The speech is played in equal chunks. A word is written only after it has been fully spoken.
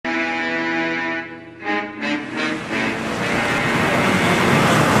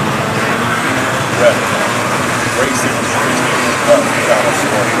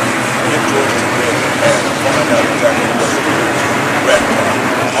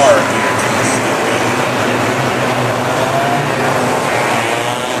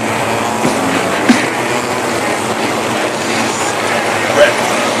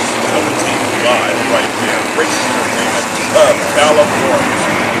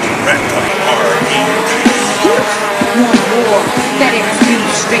FedEx beat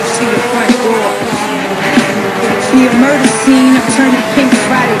straight to your front door. It'll be a murder scene. I'm turning pink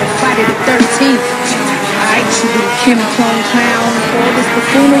Friday to Friday the 13th. Alright, you little Kim clone clown. All this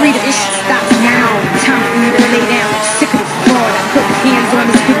buffoonery, the issue stops now. Time for you to lay down. Sick of the fraud. I put hands on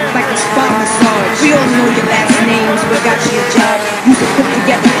this bitch like a spa massage. We all know your last names, but got you a job. You can put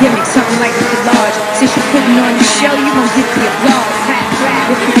together gimmicks, something like a collage. Since you're putting on the show, you gon' get the applause.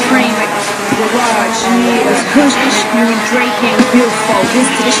 With your frame like a garage. Yeah, it's push you and Drake ain't built for. This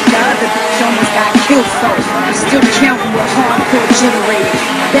to this the other bitch almost got killed for. I'm still counting with hardcore generated.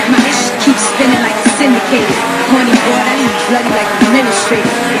 Bet my issue keeps spinning like a syndicated. Horny boy, I need bloody like an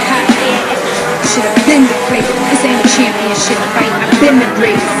administrator. Hot air, should have been deflated. This ain't a championship fight, I've been the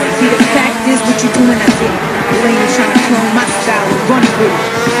greatest. See, the fact is what you doing, I did it. You ain't trying to clone my style and run with it.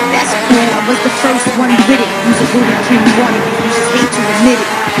 That's cool, I was the first one with it. Use a Buddha King wanted it, you just hate to admit it.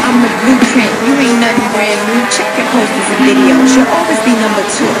 I'm the blueprint, you ain't nothing brand new. Check your posters and videos, you'll always be number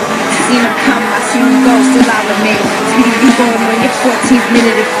 2. Seen them come, I seen them go, still I remain. Speedy, you going on your 14th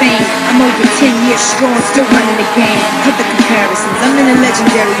minute of fame. I'm over 10 years strong, still running the game. Cut the comparisons, I'm in a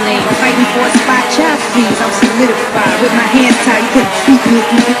legendary lane. Fighting for a spot, child please, I'm solidified. With my hands tied, you couldn't beat me if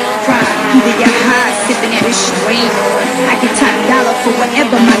you get fried. Either you're high, sipping that shit rain on. I get top dollar for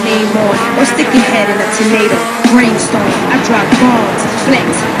whatever my name on. Or stick your head in a tornado, brainstorm. I drop bombs, flex,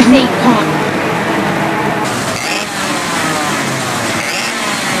 napalm.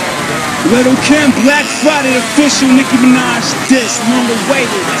 Little Kim, Black Friday official, Nicki Minaj diss, long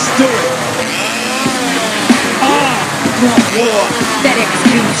awaited, let's do it. Front war, FedEx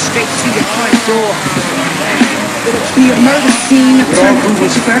beat straight to your front door. It'll be a murder scene. I'm turning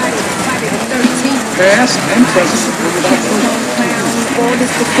pink Friday the 13th. Past and present. All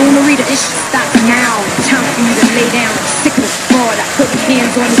this buffoonery, the issue stops now. Time for you to lay down. Sick of the fraud. I put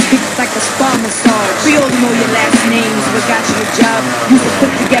hands on this bitch like a spa massage. We all know your last names, but got you a job. You can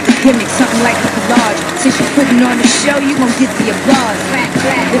put together gimmicks, something like a collage. Since you're putting on the show, you gon' get the applause.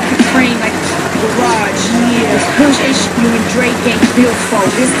 With your frame like a garage. Yeah, push you and Drake ain't built for.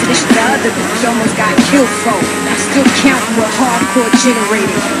 This to this the other bitch almost got killed for. I'm still counting with hardcore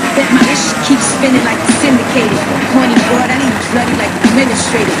generated. Bet my issue keeps spinning like a syndicated. Horny boy, I need bloody like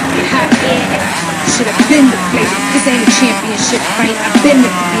administrative. Hot air, should have been deflated. This ain't a championship fight, I've been the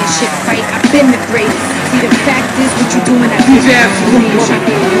championship fight, I've been the greatest. See, the fact is what you doing, I did it. You ain't trying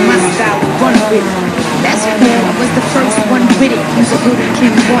to do my style and run with it. That's cool, I was the first one with it. Use a Buddha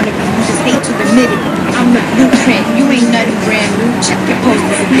King wanted it, you just hate to admit it. I'm the blueprint, you ain't nothing brand new. Check your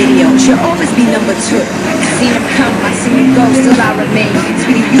posters and videos, you'll always be number 2. Seen them come, I seen them go, still I remain.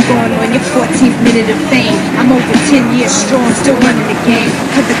 Speedy, you going on your 14th minute of fame. I'm over 10 years strong, still running the game.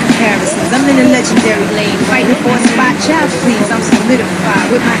 Cut the comparisons, I'm in a legendary lane. Fighting for a spot, child please, I'm solidified.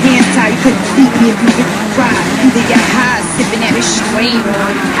 With my hands tied, you couldn't beat me if you get fried. Either you're high, sipping that shit rain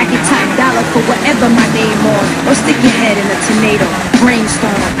on. I get top dollar for whatever my name on. Or stick your head in a tornado,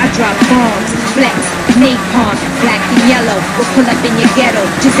 brainstorm. I drop bombs, flex, napalm, black and yellow. We'll pull up in your ghetto.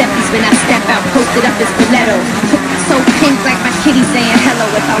 Giuseppe's when I step out, posted up as stiletto. So pink like my kitty saying hello.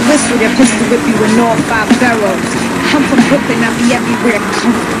 If I whistle, they'll pistol whip you in all 5 barrels. I'm from Brooklyn, I'll be everywhere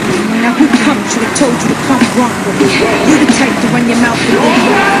comfortably. Now who should have told you to come drunk with me? You the type to run your mouth and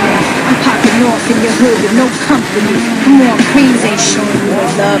leave. I'm popping off in your hood with no company. Come on, Queens ain't showing you no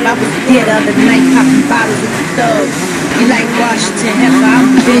love. I was there the other night popping bottles with the thugs. You like Washington, heifer,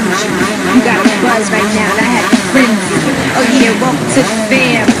 I'll binge you. You got a buzz right now, and I had a frenzy. Oh yeah, welcome to the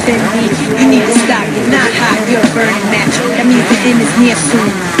fam, Fendi. You need to stop, you're not hot, you're a burning match. That means the end is near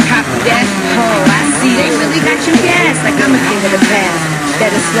soon. Copy that? Oh, I see, they really got you gas, like I'm a king of the past.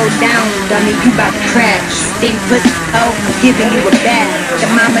 Better slow down, dummy, you about to crash. Stay put, oh, I'm giving you a bath. The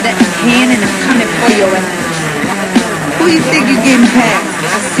mama that hand and I'm coming for your ass. Who you think you getting past?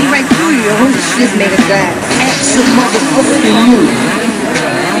 I see right through you, your whole shit's made of glass. Extra motherfucking you.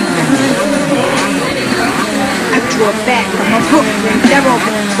 I draw back from my Brooklyn, thorough,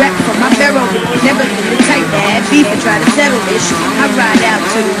 rap from my barrel. Never been the type to have beef and try to settle issue. I ride out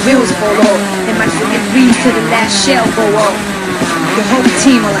till the wheels fall off, and my fucking breathe till the last shell go off. The whole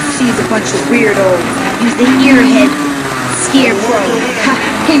team, all I see is a bunch of weirdos. Use the earhead, scarecrow. Ha,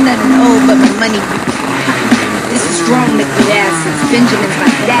 ain't nothing old but my money. This is strong liquid acids. Benjamin's my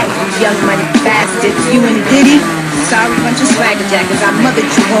daddy, you young money bastards. You and Diddy? Sorry, bunch of swagger jackers. I mothered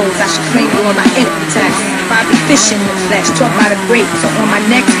you hoes, I should claim you on my income tax. Bobby fishing in the flesh, talk about a break. So on my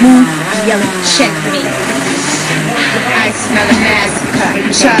next move, I'm yelling, check me. I smell a massacre.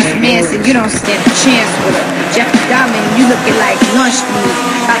 Charles Manson, you don't stand a chance with her. Jeffrey Dahmer, you looking like lunch meat.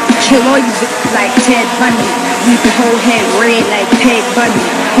 About to kill all you bitches like Ted Bundy. Leave your whole head red like Peg Bundy.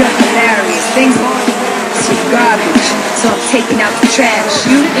 You're hilarious. Things on. You're garbage. So taking out the trash.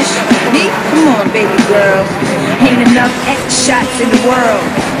 You, this me? Come on, baby girl. Ain't enough X shots in the world.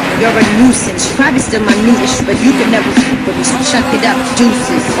 You're a nuisance, probably still my niche, but you can never with me, so chuck it up,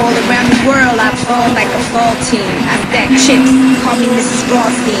 deuces. All around the world, I fall like a fall team. I stack chips, call me Mrs.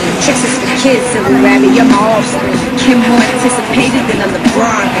 Rothstein. Tricks is for kids, silly rabbit, you're my offspring. Kim more anticipated than a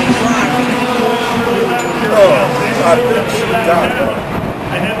LeBron. Oh, I